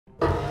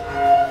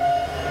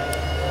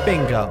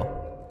Bingo.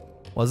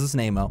 What's his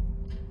name, Mo?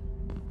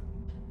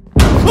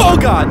 Oh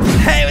god!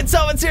 Hey, what's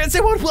up? It's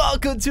AaronSayWhat.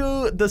 Welcome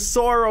to the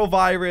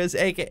Sorrowvirus,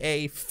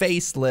 aka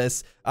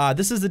Faceless.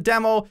 This is the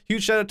demo.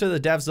 Huge shout out to the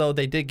devs though.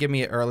 They did give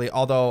me it early,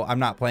 although I'm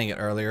not playing it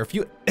earlier. If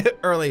you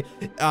early,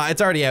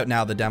 it's already out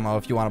now, the demo,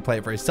 if you want to play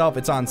it for yourself.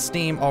 It's on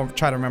Steam. I'll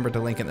try to remember to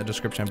link it in the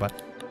description.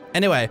 But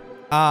anyway,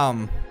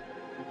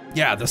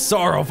 yeah, the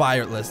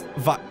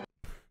Sorrowvirus.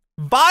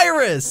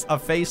 Virus! A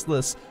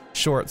faceless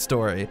short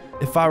story.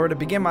 If I were to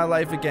begin my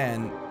life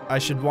again, I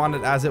should want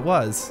it as it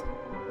was.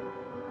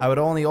 I would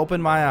only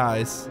open my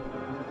eyes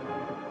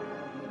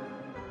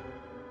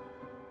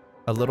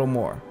a little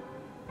more.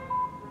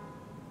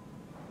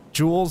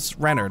 Jules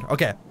Renard.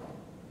 Okay.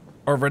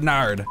 Or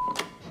Renard.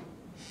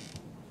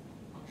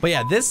 But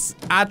yeah, this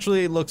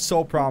actually looks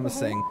so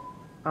promising.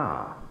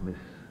 Ah, Miss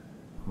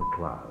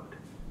McLeod.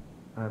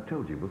 I've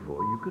told you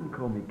before, you can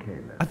call me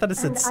Caleb. I thought it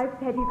said... And I've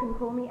said you can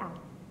call me Alice.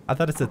 I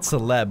thought it said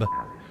celeb.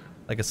 Alice.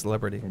 Like a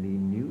celebrity. Any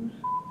news?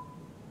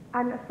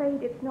 I'm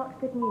afraid it's not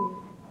good news,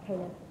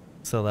 Caleb.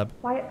 Celeb.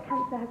 Wyatt's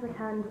cancer has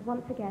returned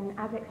once again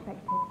as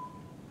expected.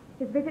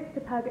 His visits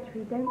to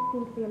purgatory don't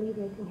seem to be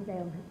alleviating his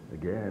ailment.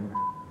 Again?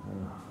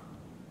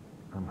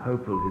 I'm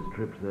hopeful his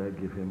trips there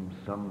give him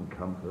some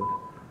comfort.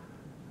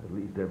 At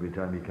least every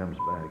time he comes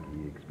back,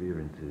 he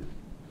experiences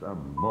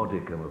some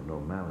modicum of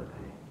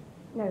normality.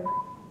 No,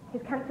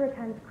 his cancer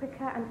returns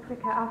quicker and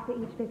quicker after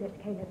each visit,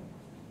 Caleb.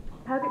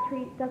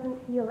 Purgatory doesn't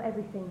heal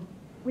everything.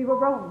 We were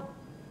wrong.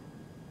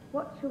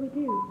 What shall we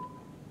do?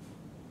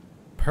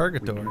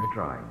 Purgatory. We keep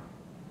trying.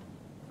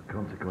 The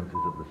consequences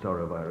of the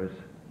Sorrowvirus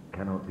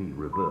cannot be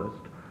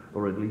reversed,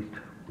 or at least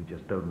we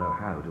just don't know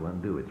how to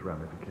undo its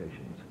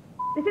ramifications.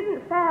 This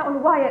isn't fair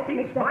on Wyatt,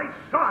 He's Mr. my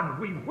son.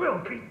 We will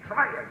keep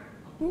trying.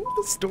 Ooh,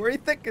 the story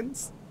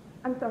thickens.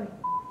 I'm sorry.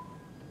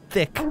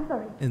 Thick. I'm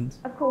sorry. And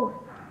Of course.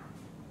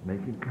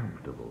 Make him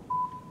comfortable.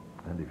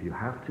 And if you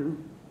have to,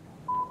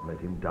 let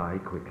him die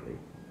quickly.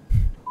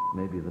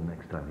 Maybe the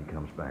next time he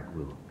comes back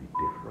will be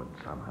different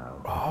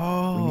somehow.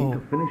 Oh. We need to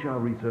finish our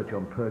research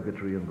on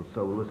purgatory and the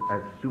soulless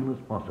as soon as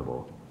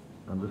possible.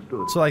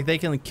 Understood? So like they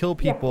can kill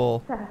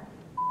people, Yes, sir.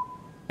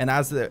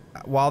 and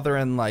while they're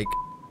in like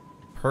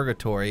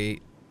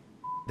purgatory,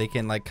 they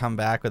can like come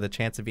back with a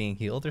chance of being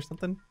healed or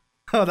something.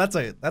 Oh, that's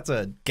a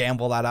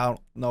gamble that I don't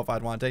know if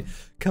I'd want to take.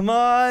 Come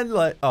on,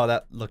 like, oh,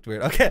 that looked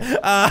weird. Okay,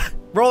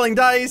 rolling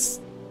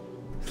dice.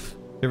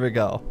 Here we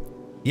go.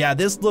 Yeah,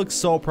 this looks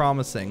so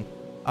promising.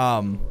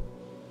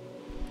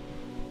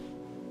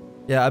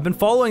 Yeah, I've been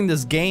following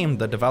this game,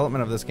 the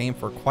development of this game,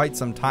 for quite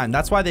some time.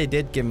 That's why they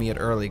did give me it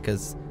early,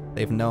 because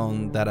they've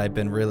known that I've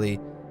been really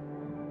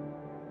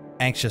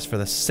anxious for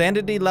the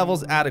sanity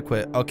levels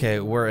adequate. Okay,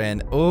 we're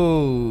in.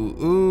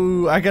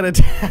 Ooh, I gotta.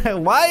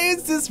 Why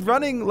is this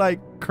running like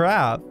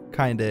crap?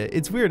 Kinda.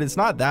 It's weird. It's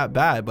not that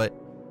bad, but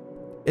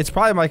it's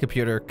probably my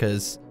computer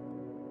because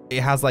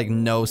it has like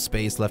no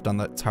space left on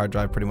its hard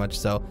drive, pretty much.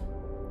 So,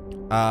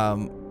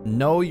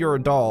 know your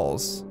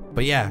dolls.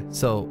 But yeah,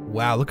 so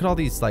wow, look at all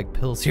these like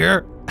pills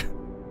here.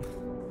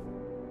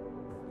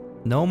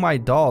 Know my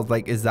dolls.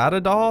 Like, is that a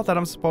doll that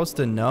I'm supposed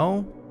to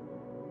know?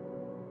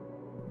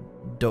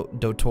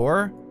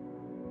 Dotor?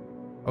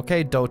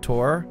 Okay,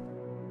 Dotor.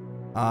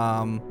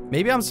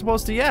 Maybe I'm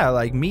supposed to, yeah,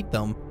 like meet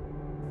them.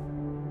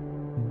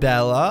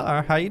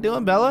 Bella, how you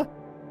doing, Bella?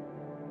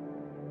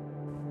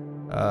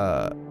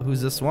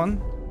 Who's this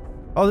one?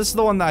 Oh, this is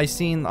the one that I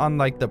seen on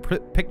like the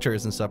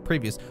pictures and stuff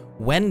previous.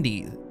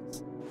 Wendy.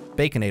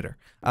 Baconator.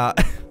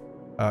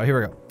 Here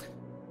we go.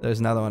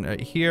 There's another one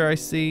right here I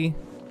see.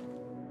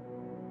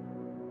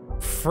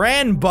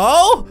 Fran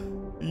Bow?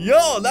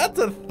 Yo, that's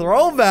a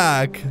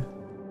throwback.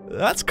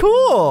 That's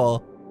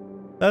cool.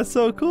 That's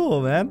so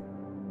cool, man.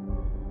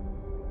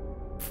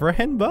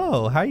 Fran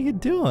Bow, how you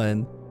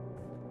doing?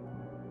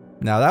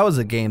 Now that was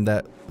a game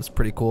that was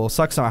pretty cool.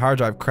 Sucks my hard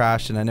drive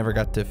crashed and I never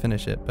got to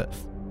finish it, but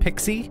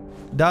Pixie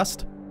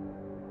Dust.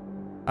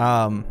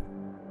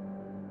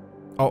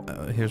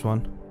 Here's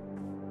one.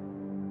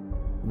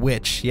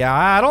 Witch. Yeah,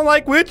 I don't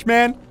like Witch,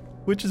 man.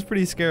 Witch is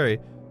pretty scary.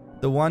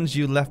 The ones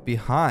you left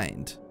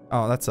behind.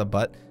 Oh, that's a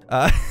butt.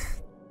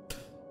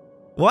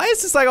 Why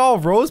is this like all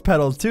rose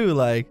petals too?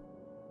 Like,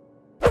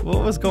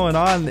 what was going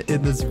on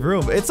in this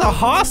room? It's a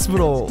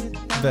hospital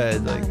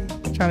bed. Like,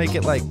 trying to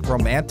get like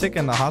romantic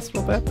in the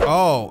hospital bed.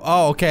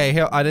 Oh, okay.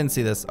 Here, I didn't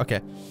see this.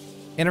 Okay.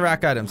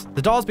 Interact items.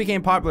 The dolls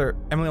became popular.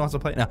 Emily wants to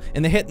play it now.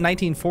 In the hit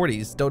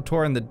 1940s,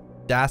 Dotor and the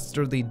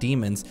Dastardly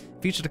Demons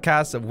featured a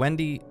cast of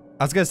Wendy.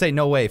 I was gonna say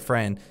no way,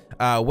 Fran.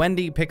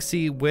 Wendy,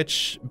 Pixie,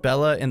 Witch,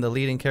 Bella, and the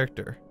leading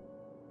character.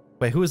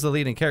 Wait, who is the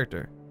leading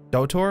character?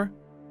 Dotor?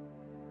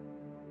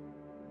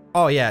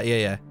 Oh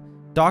yeah.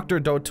 Dr.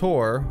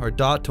 Dotor, or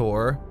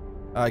Dotor,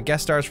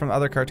 guest stars from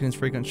other cartoons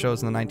frequent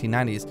shows in the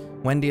 1990s.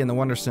 Wendy and the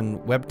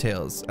Wonderson Web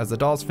Tales. As the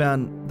dolls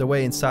found their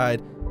way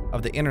inside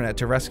of the internet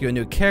to rescue a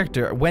new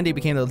character, Wendy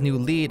became the new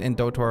lead, and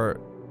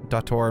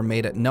Dotor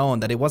made it known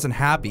that he wasn't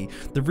happy.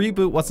 The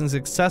reboot wasn't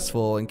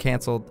successful and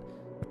canceled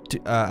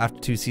after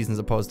 2 seasons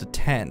opposed to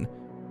 10.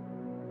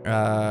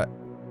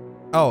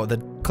 Oh, the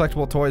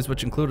collectible toys,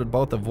 which included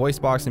both a voice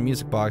box and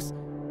music box.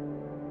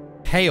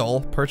 Hale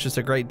purchased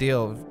a great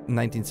deal in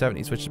the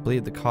 1970s, which is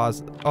believed the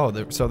cause. Oh,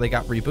 so they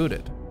got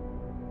rebooted.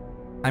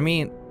 I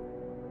mean,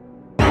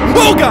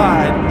 oh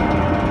God!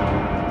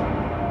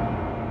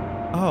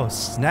 Oh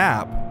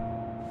snap!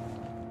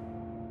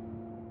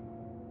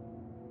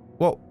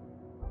 Whoa!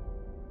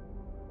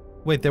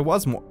 Wait, there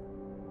was more.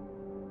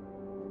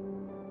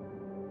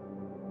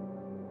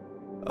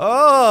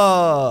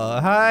 Oh,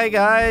 hi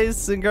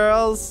guys and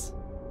girls.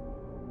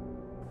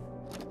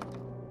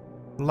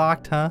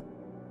 Locked, huh?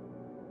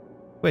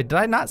 Wait, did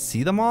I not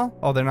see them all?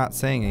 Oh, they're not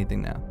saying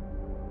anything now.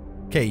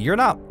 Okay, you're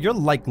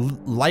like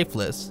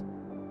lifeless.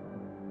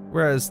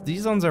 Whereas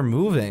these ones are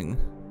moving.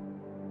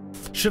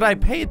 Should I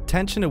pay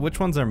attention to which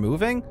ones are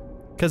moving?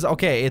 Cause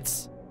okay,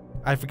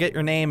 I forget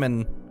your name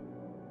and,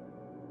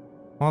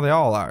 well, they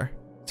all are.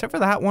 Except for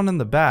that one in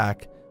the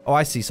back. Oh,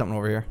 I see something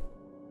over here.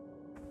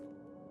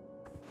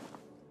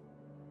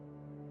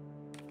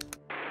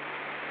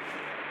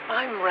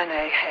 I'm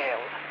Renee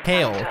Hale.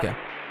 Hale, okay.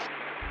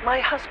 My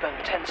husband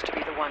tends to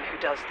be the one who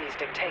does these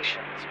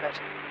dictations, but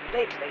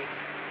lately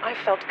I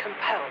felt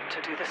compelled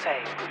to do the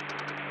same.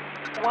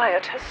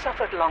 Wyatt has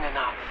suffered long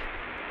enough.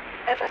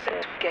 Ever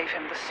since we gave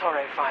him the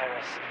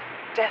Sorrowvirus,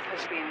 death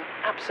has been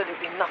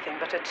absolutely nothing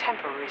but a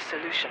temporary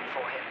solution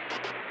for him.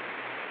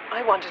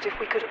 I wondered if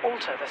we could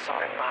alter the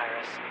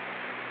Sorrowvirus,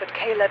 but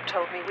Caleb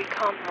told me we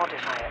can't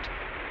modify it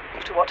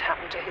due to what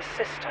happened to his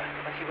sister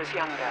when he was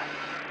younger.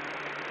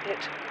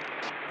 It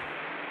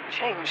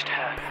changed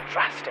her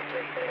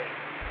drastically.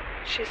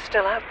 She's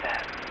still out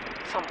there,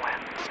 somewhere.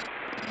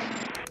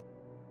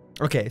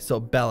 Okay, so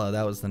Bella,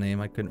 that was the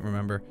name. I couldn't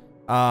remember.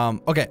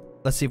 Okay,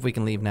 let's see if we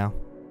can leave now.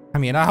 I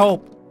mean, I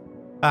hope.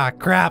 Ah,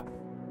 crap.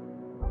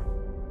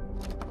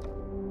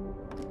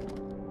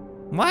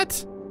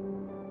 What?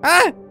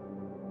 Ah!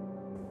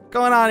 What's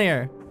going on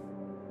here?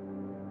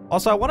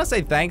 Also, I want to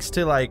say thanks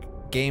to like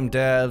game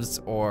devs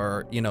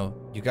or, you know,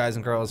 you guys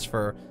and girls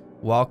for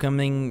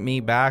welcoming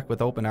me back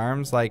with open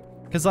arms. Like,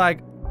 cause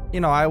like, you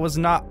know,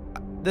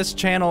 this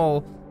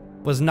channel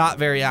was not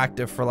very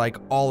active for like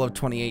all of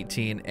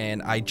 2018,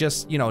 and I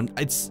just, you know,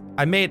 this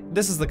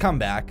is the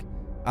comeback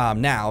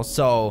now,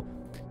 so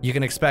you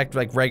can expect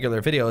like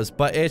regular videos,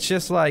 but it's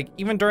just like,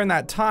 even during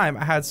that time,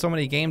 I had so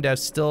many game devs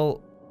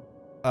still,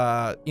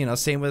 you know,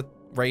 same with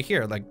right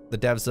here, like the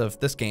devs of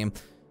this game,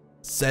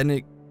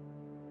 sending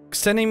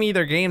me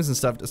their games and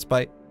stuff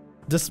despite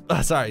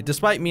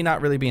me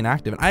not really being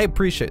active, and I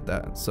appreciate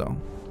that, so.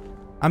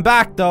 I'm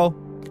back though.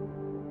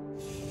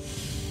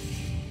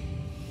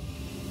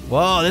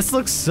 Whoa, this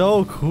looks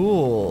so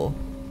cool.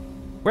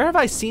 Where have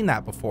I seen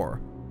that before?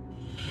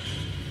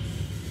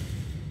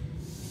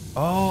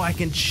 Oh, I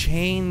can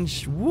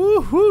change.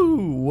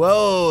 Woohoo!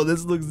 Whoa,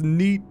 this looks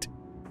neat.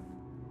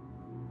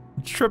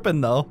 I'm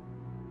tripping though.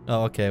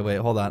 Oh, okay, wait,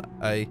 hold on.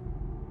 Yeah,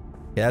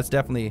 that's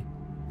definitely.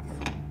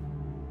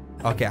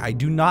 Okay, I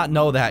do not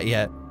know that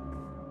yet.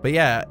 But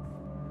yeah.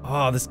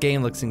 Oh, this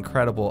game looks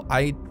incredible.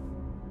 I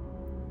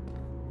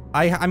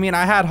mean,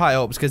 I had high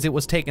hopes because it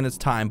was taking its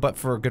time, but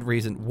for a good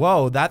reason.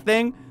 Whoa, that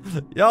thing?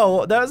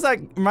 Yo, that was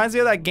like, reminds me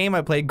of that game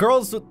I played.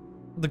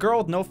 The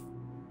girl with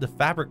the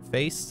fabric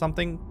face,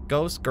 something,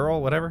 ghost,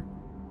 girl, whatever.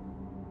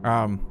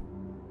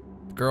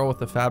 Girl with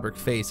the fabric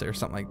face or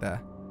something like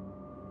that.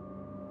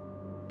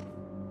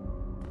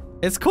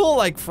 It's cool,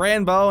 like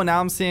Frambo, and now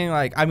I'm seeing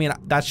like, I mean,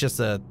 that's just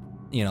a,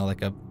 you know,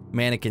 like a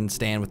mannequin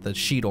stand with a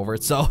sheet over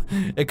it, so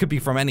it could be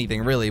from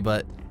anything really,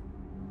 but.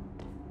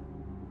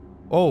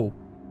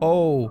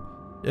 Oh,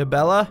 yeah,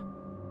 Bella?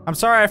 I'm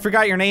sorry I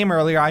forgot your name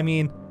earlier, I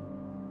mean.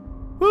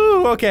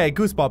 Woo, okay,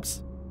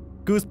 goosebumps.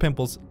 Goose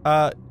pimples.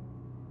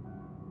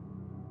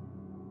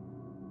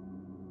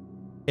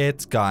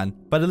 It's gone.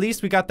 But at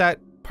least we got that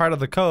part of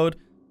the code.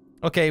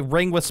 Okay,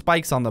 ring with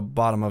spikes on the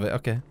bottom of it,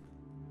 okay.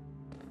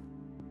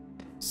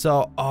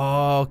 So,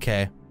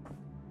 okay.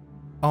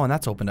 Oh, and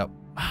that's opened up.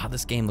 Ah,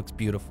 this game looks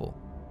beautiful.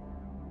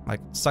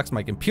 Like, sucks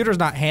my computer's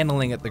not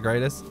handling it the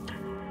greatest.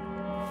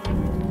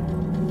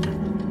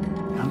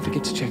 Don't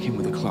forget to check in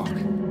with the clock.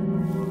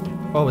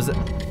 Oh,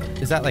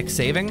 is that like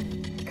saving?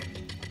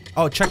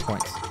 Oh,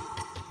 checkpoints.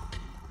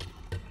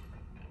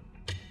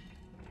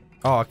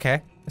 Oh,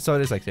 okay. So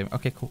it is like saving.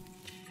 Okay, cool.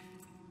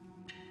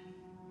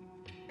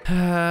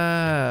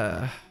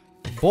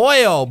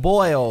 Boy, oh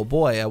boy, oh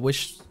boy. I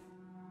wish.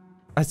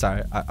 I'm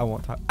sorry. I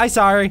won't talk. I'm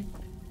sorry.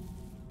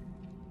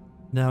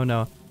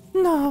 No.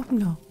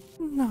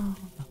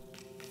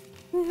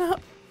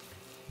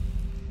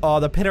 Oh,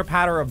 the pitter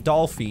patter of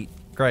doll feet.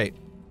 Great.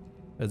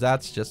 Cause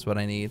that's just what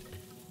I need.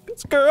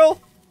 It's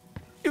girl,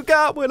 you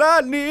got what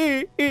I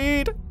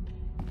need.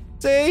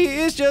 Say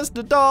he's just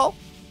a doll.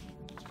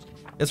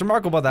 It's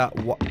remarkable that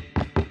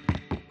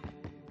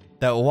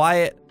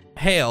Wyatt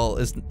Hale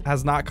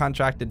has not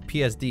contracted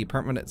PSD,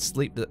 permanent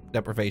sleep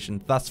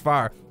deprivation. Thus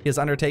far, he has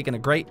undertaken a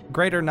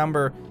greater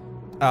number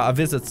of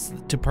visits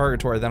to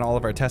purgatory than all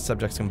of our test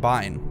subjects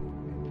combined.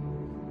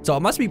 So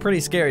it must be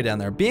pretty scary down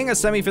there. Being a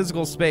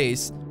semi-physical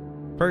space,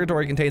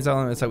 Purgatory contains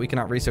elements that we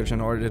cannot research in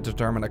order to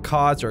determine a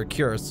cause or a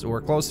cure, so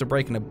we're close to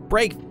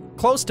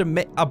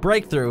a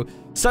breakthrough.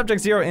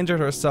 Subject 0 injured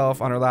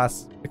herself on her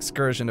last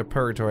excursion to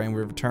Purgatory, and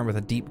we returned with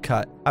a deep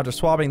cut. After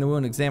swabbing the wound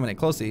and examining it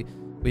closely,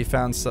 we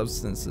found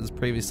substances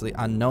previously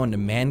unknown to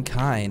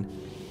mankind.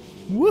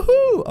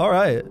 Woohoo!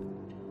 Alright.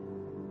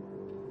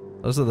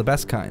 Those are the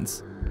best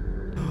kinds.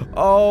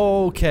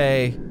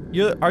 Okay.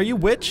 Are you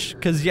witch?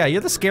 Because, yeah, you're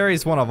the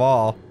scariest one of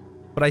all.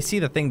 But I see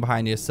the thing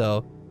behind you,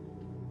 so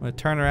I'm gonna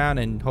turn around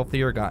and hopefully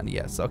you're gone.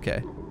 Yes,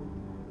 okay.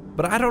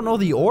 But I don't know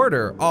the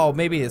order. Oh,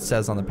 maybe it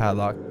says on the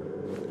padlock.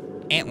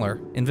 Antler.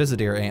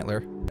 Invisitor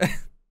antler.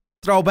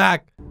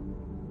 Throwback.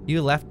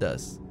 You left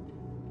us.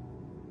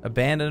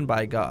 Abandoned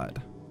by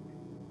God.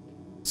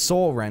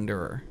 Soul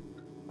renderer.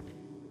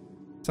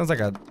 Sounds like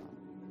a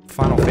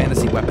Final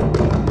Fantasy weapon.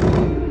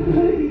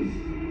 Please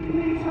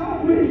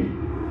help me!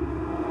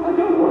 I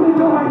don't want to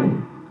die!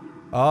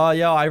 Oh,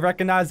 yo, I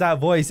recognize that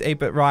voice,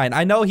 8-Bit Ryan.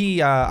 I know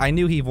he, I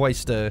knew he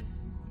voiced a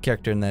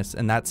character in this,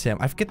 and that's him.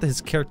 I forget his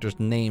character's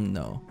name,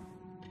 though.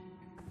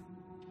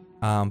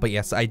 But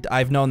yes,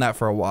 I've known that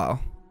for a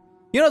while.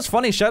 You know, it's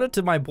funny, shout out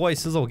to my boy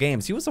Sizzle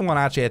Games. He was the one,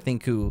 actually, I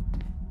think, who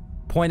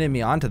pointed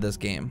me onto this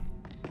game.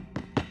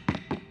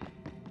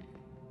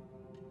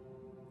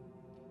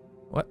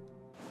 What?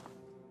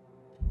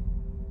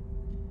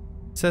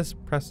 It says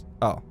press,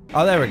 oh,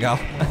 there we go.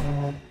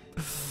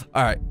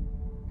 All right.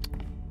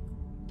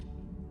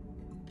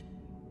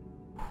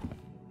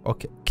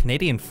 Okay,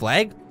 Canadian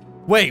flag?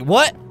 Wait,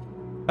 what?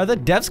 Are the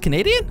devs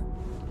Canadian?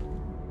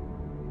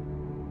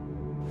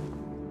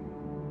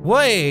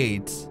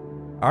 Wait,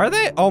 are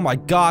they? Oh my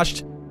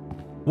gosh.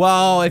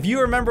 Well, if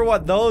you remember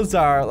what those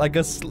are,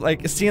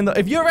 if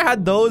you ever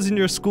had those in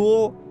your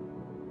school,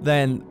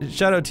 then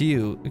shout out to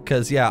you,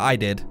 because yeah, I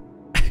did.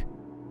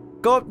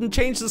 Go up and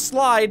change the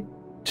slide.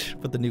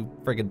 Put the new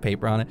friggin'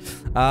 paper on it.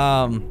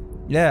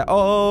 Yeah,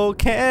 oh,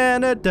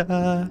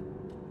 Canada.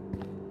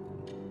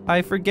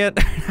 I forget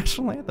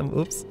national anthem,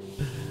 oops.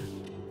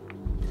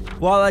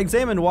 While I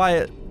examined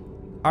Wyatt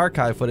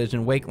archive footage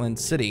in Wakeland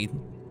City,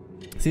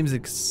 seems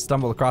to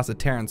stumble across a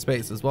tear in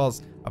space, as well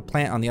as a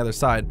plant on the other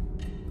side.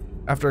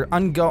 After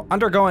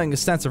undergoing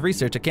extensive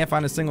research, I can't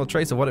find a single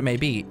trace of what it may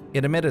be.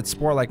 It emitted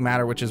spore-like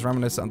matter, which is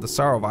reminiscent of the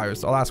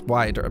Sorrowvirus. I'll ask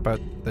Wyatt about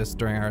this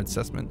during our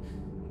assessment.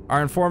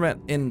 Our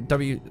informant in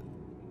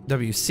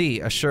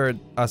WC assured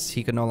us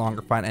he could no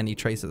longer find any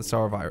trace of the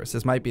Sorrowvirus.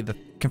 This might be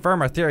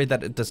confirm our theory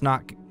that it does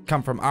not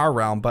come from our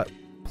realm, but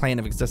plane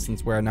of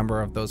existence where a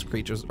number of those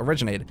creatures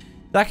originated.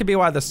 That could be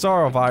why the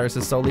Sorrowvirus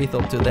is so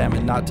lethal to them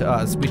and not to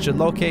us. We should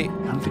locate...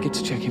 Don't forget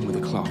to check in with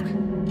the clock.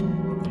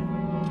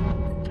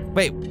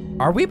 Wait,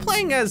 are we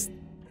playing as...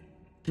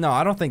 No,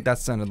 I don't think that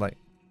sounded like...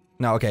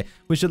 No, okay.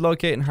 We should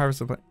locate and harvest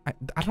the plant.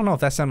 I don't know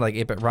if that sounded like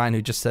 8-Bit Ryan,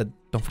 who just said,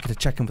 don't forget to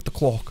check in with the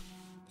clock.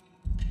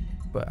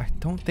 But I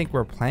don't think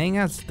we're playing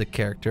as the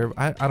character.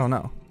 I don't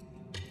know.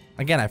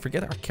 Again, I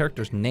forget our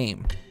character's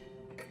name.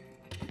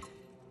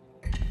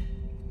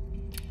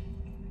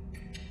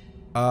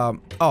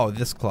 Oh,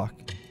 this clock.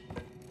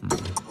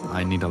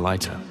 I need a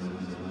lighter.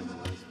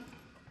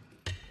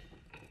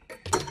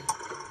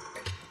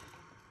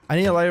 I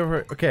need a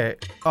lighter. Okay.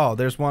 Oh,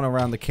 there's one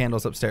around the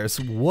candles upstairs.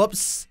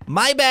 Whoops.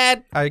 My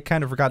bad. I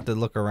kind of forgot to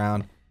look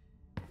around.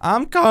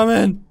 I'm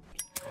coming.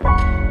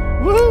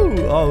 Woo!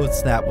 Oh,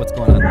 snap. What's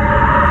going on?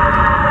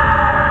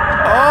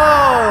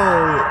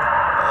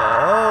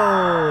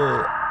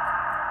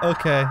 Oh!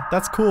 Okay.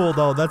 That's cool,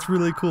 though. That's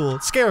really cool.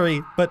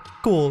 Scary, but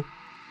cool.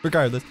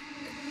 Regardless.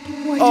 Why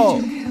did you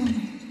kill me?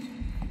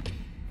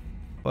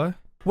 What?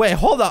 Wait,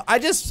 hold up.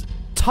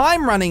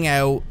 Time running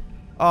out.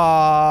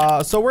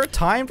 So we're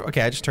timed.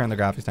 Okay, I just turned the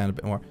graphics down a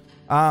bit more.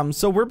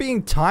 So we're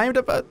being timed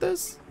about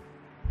this?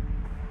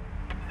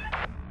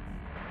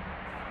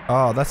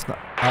 Oh, that's not...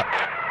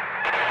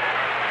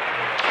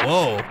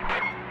 Whoa.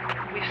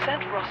 We've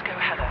sent Roscoe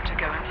Heller to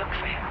go and look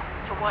for him,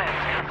 for Wyatt's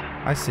cousin.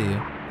 I see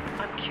you.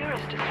 I'm curious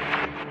to see if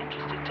he's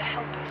interested to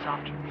help us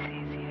after all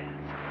these years.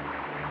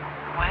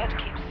 Wyatt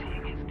keeps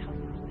seeing his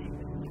cousin's name.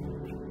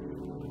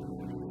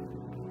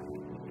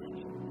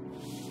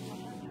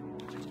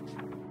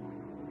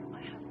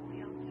 I have all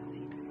the answers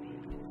he could need,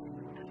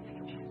 and if he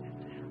chooses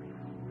to help us,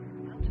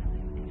 I'll tell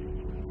him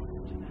anything he wants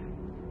to know.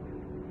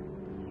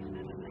 He's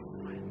never met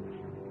Wyatt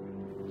before.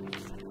 Know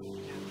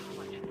how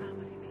much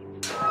family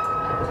means.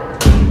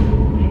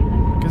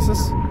 What is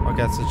this? Oh,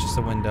 guess it's just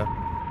a window.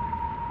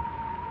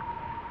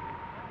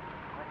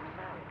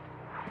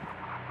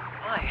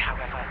 I,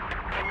 however,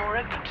 am more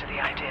open to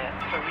the idea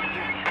of a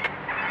reunion.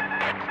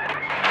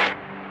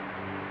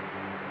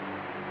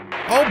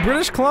 Oh,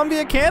 British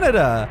Columbia,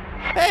 Canada.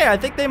 Hey, I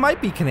think they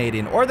might be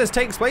Canadian. Or this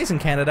takes place in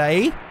Canada,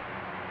 eh?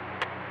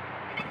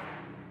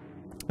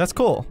 That's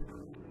cool.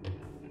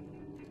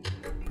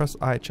 Press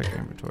I, check your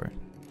inventory.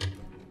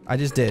 I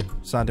just did.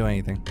 It's not doing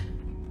anything.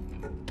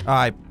 Oh,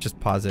 I just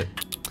pause it.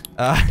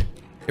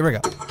 Here we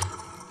go.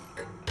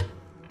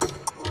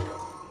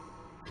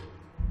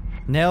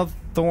 Nailed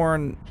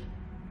thorn.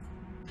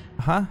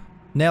 Huh?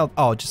 Nailed.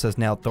 Oh, it just says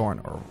nailed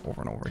thorn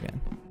over and over again.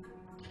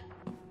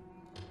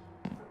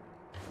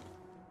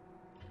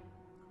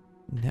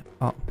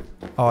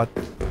 Oh, I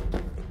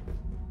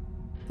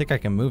think I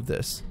can move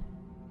this.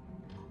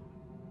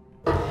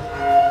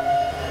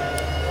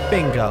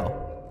 Bingo.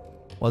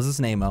 What's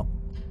his name-o?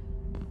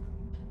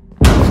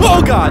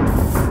 Oh god!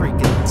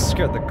 Freaking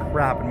scared the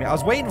crap out of me. I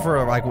was waiting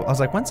for like, I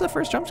was like, when's the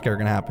first jump scare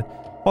gonna happen?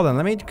 Hold on,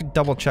 let me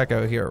double check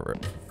out here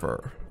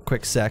for a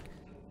quick sec,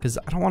 because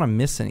I don't want to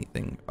miss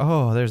anything.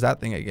 Oh, there's that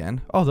thing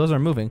again. Oh, those are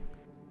moving.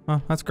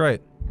 Oh, that's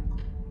great.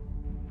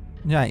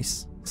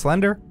 Nice.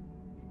 Slender?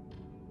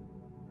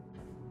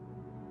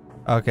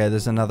 Okay,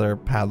 there's another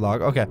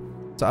padlock. Okay,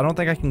 so I don't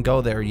think I can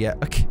go there yet.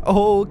 Okay.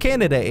 Oh,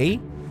 Canada, eh?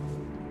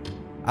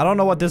 I don't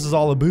know what this is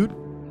all about.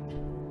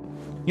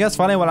 Yeah, it's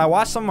funny, when I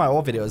watch some of my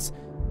old videos,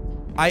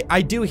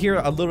 I do hear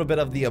a little bit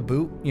of the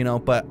about, you know,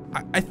 but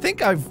I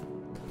think I've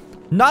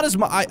not as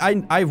much.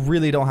 I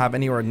really don't have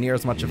anywhere near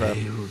as much of a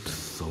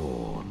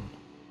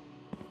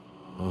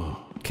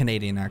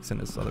Canadian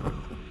accent as other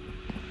people.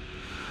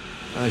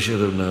 I should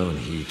have known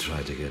he'd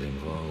try to get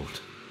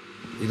involved.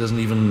 He doesn't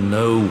even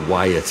know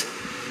Wyatt.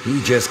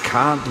 He just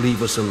can't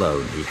leave us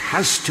alone. He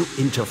has to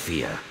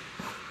interfere.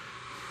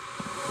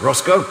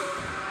 Roscoe?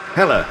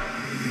 Hella.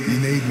 You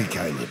need me,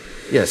 Caleb?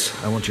 Yes,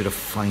 I want you to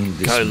find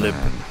this Caleb.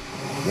 man.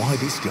 Why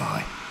this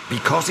guy?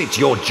 Because it's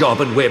your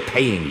job and we're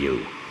paying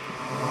you.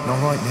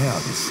 Not right now.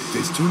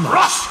 There's too much.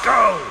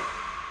 Roscoe!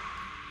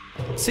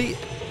 See,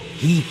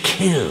 He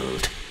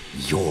killed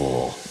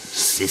your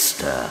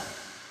sister.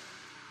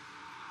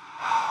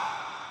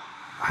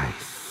 I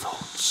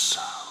thought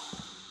so.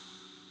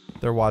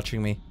 they're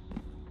watching me.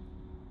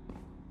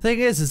 Thing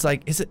is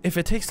like, if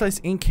it takes place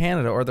in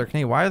Canada or they're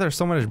Canadian, why are there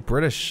so many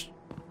British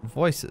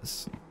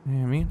voices? You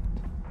know what I mean?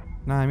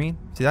 Know what I mean?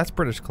 See, that's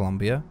British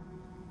Columbia.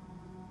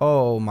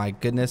 Oh my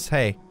goodness,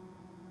 hey.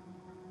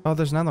 Oh,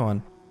 there's another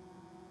one.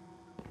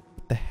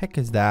 What the heck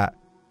is that?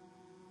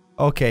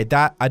 Okay,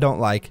 that I don't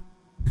like.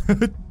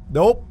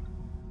 Nope.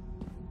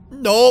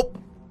 Nope.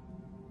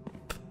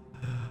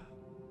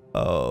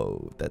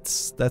 Oh,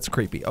 that's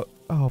creepy.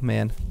 Oh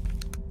man.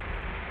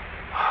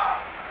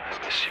 I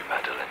miss you,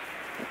 Madeline.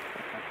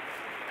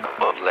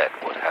 Not let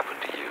what happened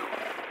to you.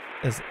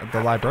 Is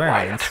the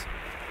librarians.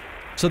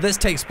 So this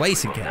takes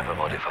place in Canada. Never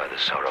modify the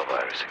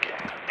Sorrowvirus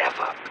again.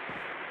 Ever.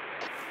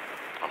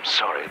 I'm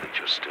sorry that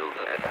you're still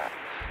there,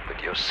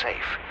 but you're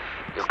safe.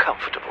 You're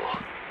comfortable.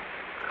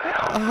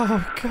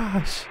 Oh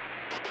gosh.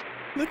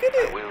 Look at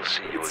it. We'll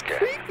see you It's again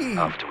creepy.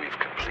 after we've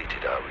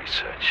completed our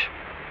research.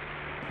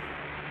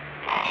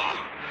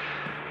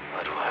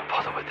 Why do I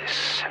bother with this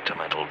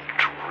sentimental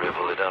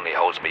drivel? It only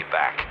holds me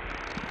back.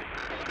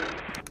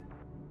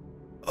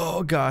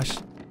 Oh gosh.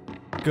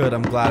 Good,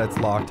 I'm glad it's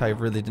locked. I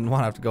really didn't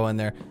want to have to go in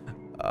there.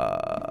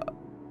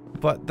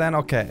 But then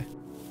okay.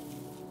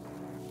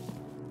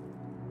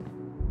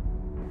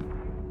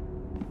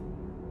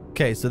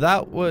 Okay, so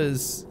that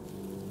was,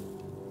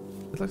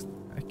 it looks,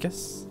 I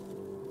guess.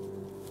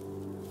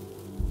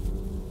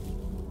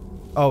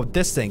 Oh,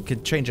 this thing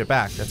could change it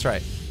back. That's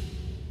right.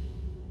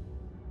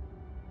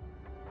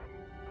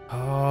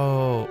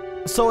 Oh,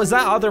 so is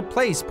that other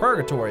place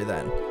purgatory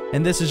then?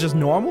 And this is just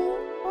normal?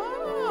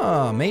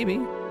 Oh, maybe.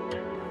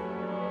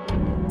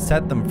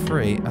 Set them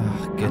free.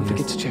 Oh, Don't goodness.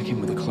 forget to check in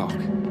with the clock.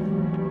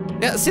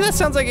 Yeah, see, that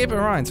sounds like Ape and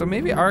Ryan, so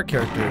maybe our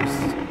characters.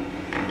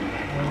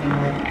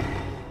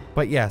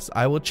 But yes,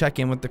 I will check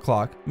in with the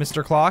clock.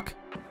 Mr. Clock?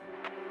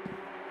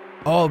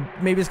 Oh,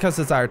 maybe it's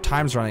because our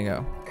time's running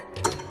out.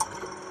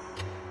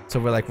 So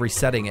we're like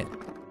resetting it.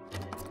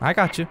 I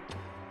got you.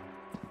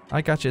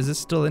 I got you. Is this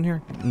still in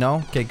here?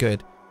 No? Okay,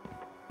 good.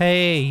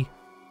 Hey,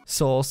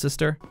 soul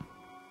sister.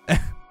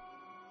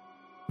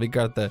 We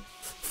got the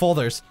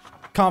folders.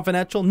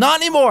 Confidential?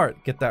 Not anymore!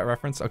 Get that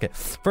reference? Okay.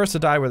 First to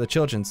die were the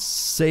children.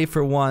 Save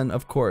for one,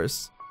 of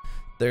course.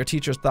 Their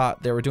teachers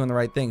thought they were doing the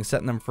right thing,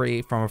 setting them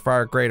free from a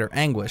far greater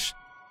anguish.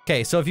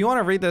 Okay, so if you want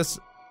to read this,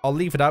 I'll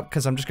leave it up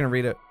because I'm just going to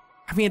read it.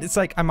 I mean, it's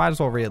like, I might as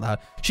well read it loud.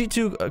 She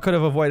too could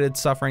have avoided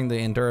suffering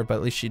they endured, but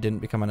at least she didn't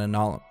become an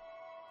anomaly.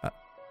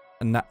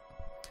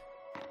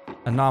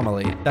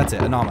 That's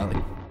it,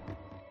 anomaly.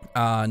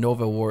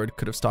 Nova Ward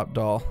could have stopped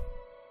Doll.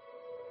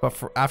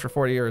 But after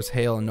 40 years,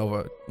 Hale and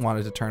Nova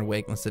wanted to turn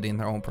Wakeland City in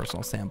their own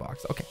personal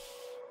sandbox. Okay.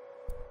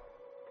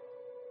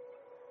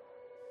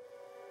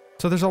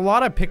 So there's a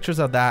lot of pictures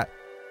of that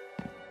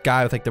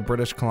guy with like the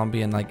British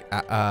Columbian like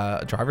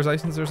driver's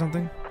license or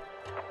something.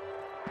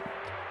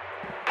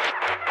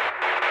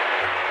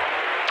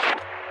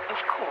 Of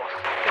course,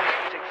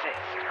 ghosts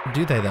exist.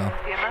 Do they though?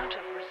 The amount of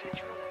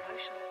residual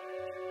emotion.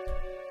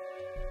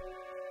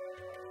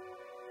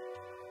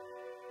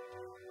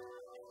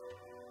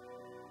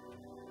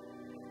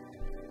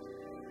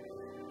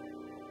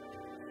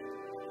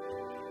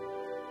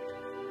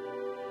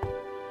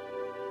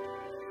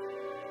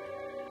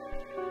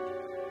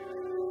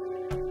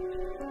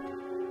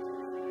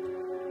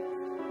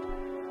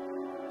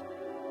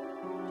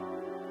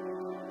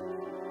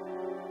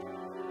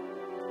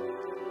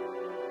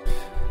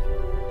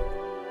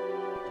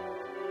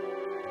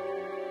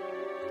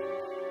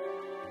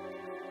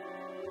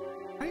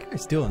 How are you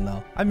guys doing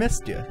though? I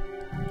missed you.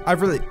 I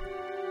really.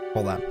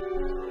 Hold on.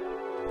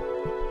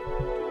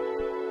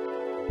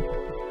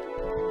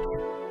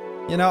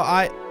 You know,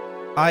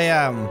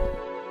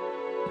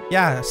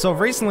 yeah, so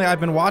recently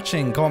I've been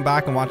going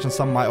back and watching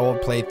some of my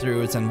old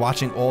playthroughs and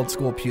watching old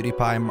school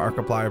PewDiePie and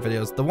Markiplier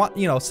videos. The one,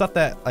 you know, stuff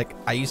that like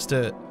I used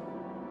to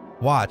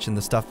watch and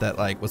the stuff that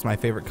like was my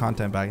favorite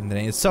content back in the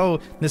day. It's so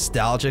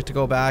nostalgic to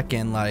go back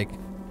and like,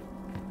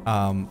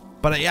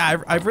 but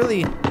yeah, I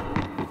really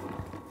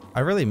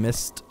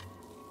missed,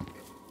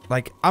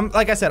 like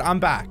I said,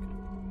 I'm back.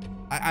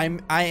 I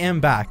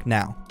am back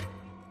now.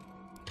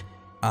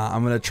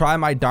 I'm gonna try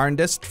my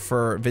darndest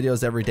for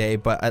videos every day,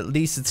 but at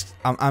least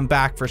I'm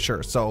back for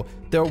sure. So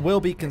there will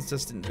be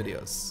consistent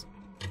videos.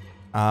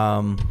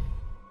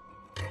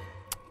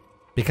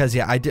 Because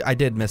yeah, I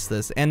did miss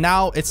this, and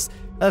now that's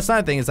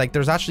another thing. Is like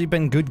there's actually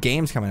been good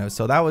games coming out,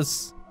 so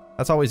that's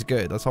always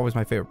good. That's always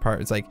my favorite part.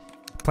 It's like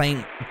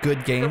playing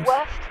good games. The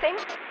worst thing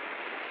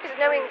is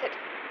knowing that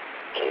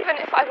even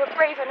if I were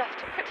brave enough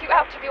to put you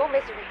out of your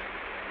misery,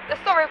 the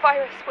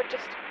Sorrowvirus would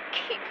just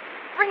keep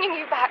bringing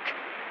you back,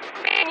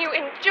 making you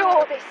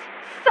endure this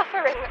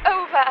suffering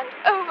over and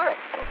over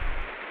again.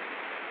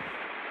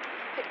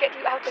 I'd get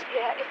you out of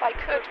here if I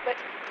could, but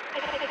I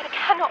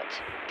cannot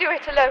do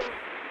it alone.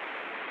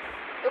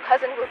 Your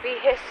cousin will be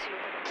here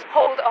soon.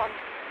 Hold on.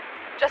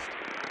 Just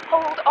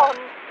hold on.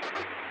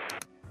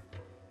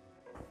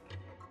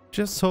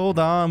 Just hold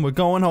on. We're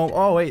going home.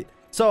 Oh, wait.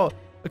 So,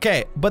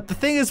 okay. But the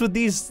thing is with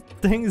these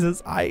things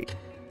is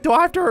do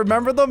I have to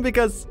remember them?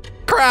 Because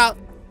crap.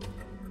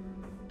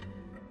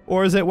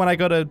 Or is it when I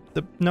go to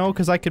no,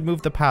 because I could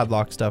move the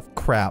padlock stuff.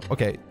 Crap.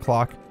 Okay,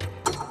 clock.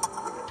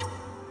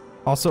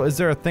 Also, is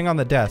there a thing on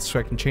the desk so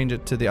I can change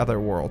it to the other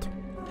world?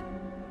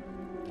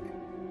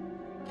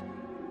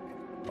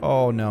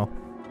 Oh no.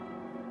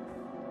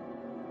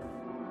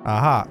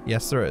 Aha,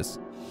 yes there is.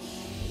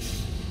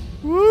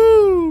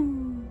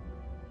 Woo!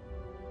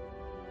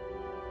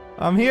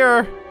 I'm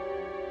here.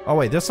 Oh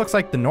wait, this looks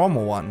like the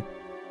normal one.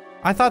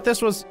 I thought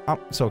this was, I'm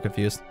so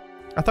confused.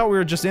 I thought we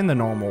were just in the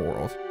normal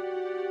world.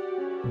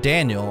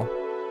 Daniel.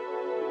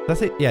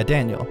 That's it, yeah,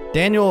 Daniel.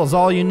 Daniel is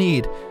all you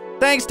need.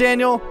 Thanks,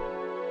 Daniel.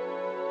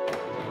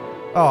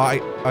 Oh, I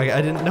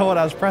didn't know what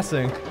I was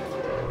pressing.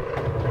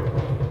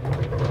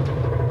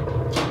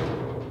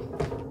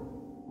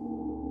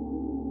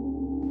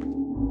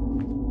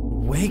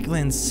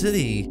 Wakeland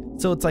City.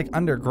 So it's like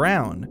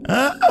underground.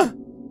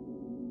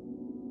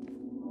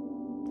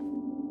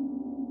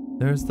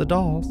 There's the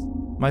dolls.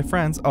 My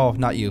friends. Oh,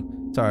 not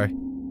you. Sorry.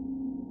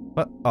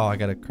 What? Oh, I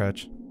gotta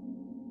crouch.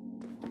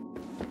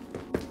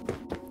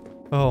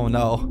 Oh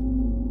no.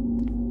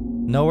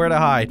 Nowhere to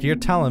hide. You're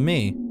telling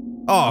me.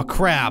 Oh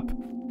crap.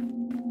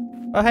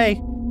 Oh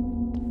hey.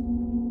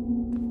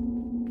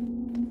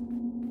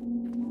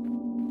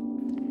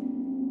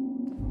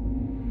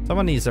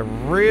 Someone needs to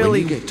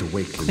really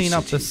clean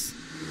up this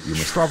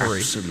shrubbery.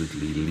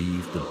 Absolutely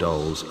leave the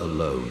dolls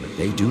alone.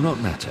 They do not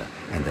matter,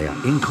 and they are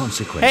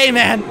inconsequential. Hey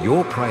man!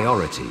 Your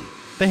priority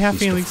they have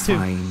is feelings to too.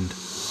 find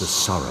the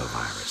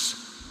Sorrowvirus.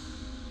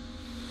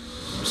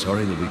 I'm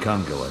sorry that we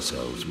can't go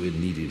ourselves. We're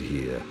needed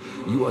here.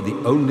 You are the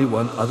only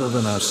one other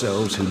than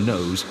ourselves who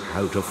knows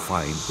how to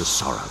find the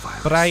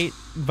Sorrowvirus.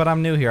 But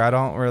I'm new here. I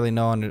don't really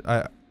know.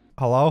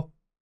 Hello?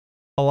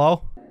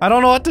 Hello? I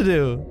don't know what to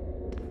do.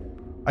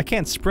 I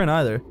can't sprint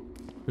either,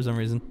 for some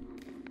reason.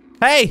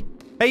 Hey!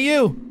 Hey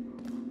you!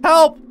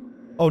 Help!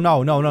 Oh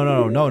no, no, no,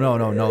 no, no, no,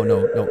 no, no,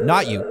 no, no,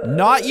 not you.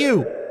 Not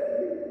you!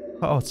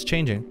 Oh, it's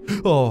changing.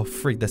 Oh,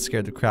 freak, that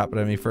scared the crap out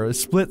of me for a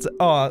split.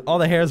 Oh, all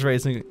the hair's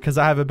raising because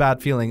I have a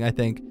bad feeling, I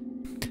think.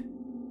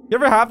 You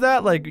ever have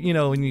that? Like, you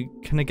know, when you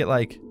kind of get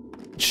like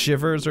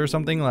shivers or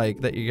something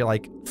like that, you're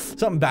like,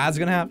 something bad's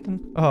gonna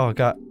happen? Oh,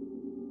 God.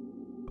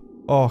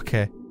 Oh,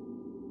 okay.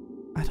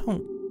 I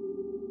don't.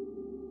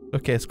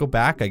 Okay, let's go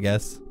back, I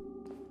guess.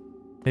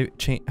 Maybe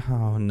change.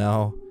 Oh,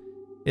 no.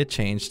 It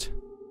changed.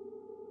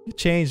 It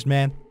changed,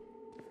 man.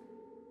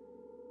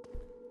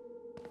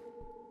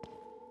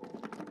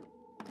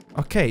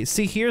 Okay,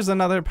 see, here's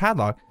another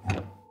padlock.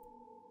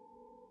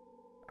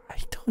 I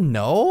don't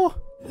know.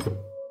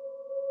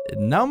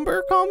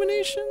 Number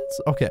combinations?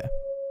 Okay.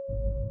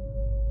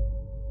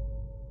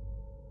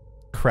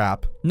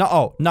 Crap. No,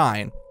 oh,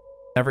 9.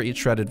 Never eat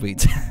shredded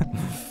wheat.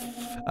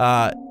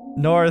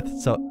 North,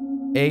 so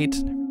 8,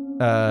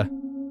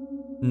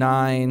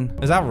 9.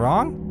 Is that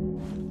wrong?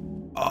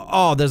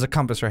 Oh, there's a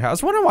compass right here. I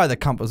was wondering why the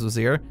compass was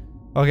here.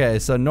 Okay,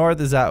 so north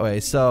is that way.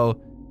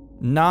 So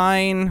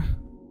 9,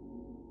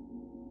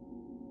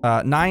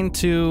 9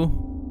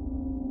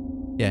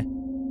 2. Yeah.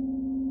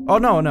 Oh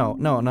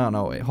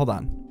no, wait, hold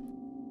on.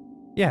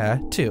 Yeah,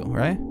 2,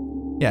 right?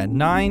 Yeah,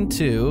 9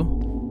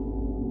 2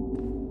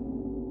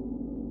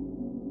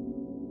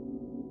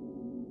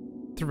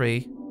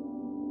 3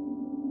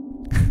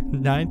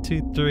 9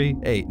 2 3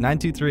 8 9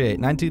 2 3 8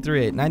 9 2 3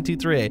 8 9 2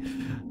 3 8.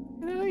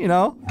 You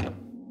know.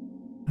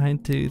 9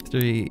 2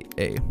 3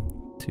 8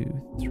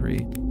 2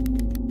 3.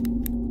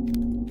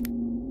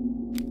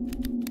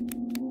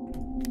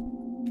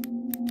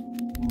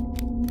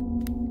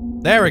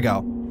 There we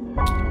go.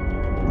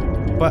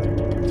 But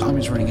time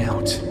is running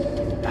out.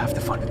 I have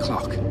to find the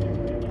clock.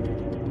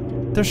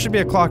 There should be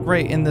a clock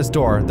right in this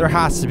door. There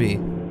has to be.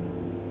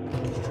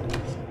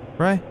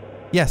 Right?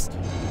 Yes.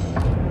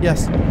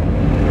 Yes.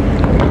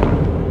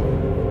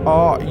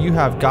 Oh, you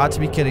have got to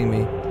be kidding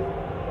me.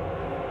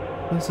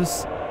 What's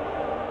this?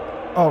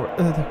 Oh,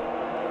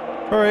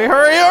 hurry,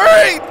 hurry,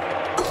 hurry!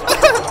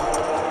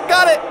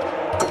 Got it!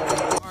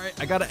 Alright,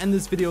 I gotta end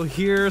this video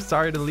here.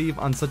 Sorry to leave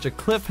on such a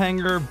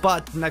cliffhanger,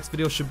 but the next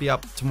video should be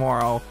up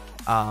tomorrow.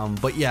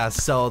 But yeah,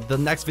 so the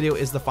next video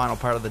is the final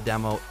part of the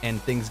demo,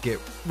 and things get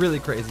really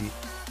crazy.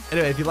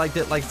 Anyway, if you liked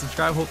it, like,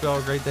 subscribe. Hope you all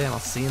have a great day, and I'll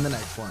see you in the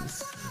next one.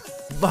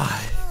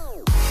 Bye.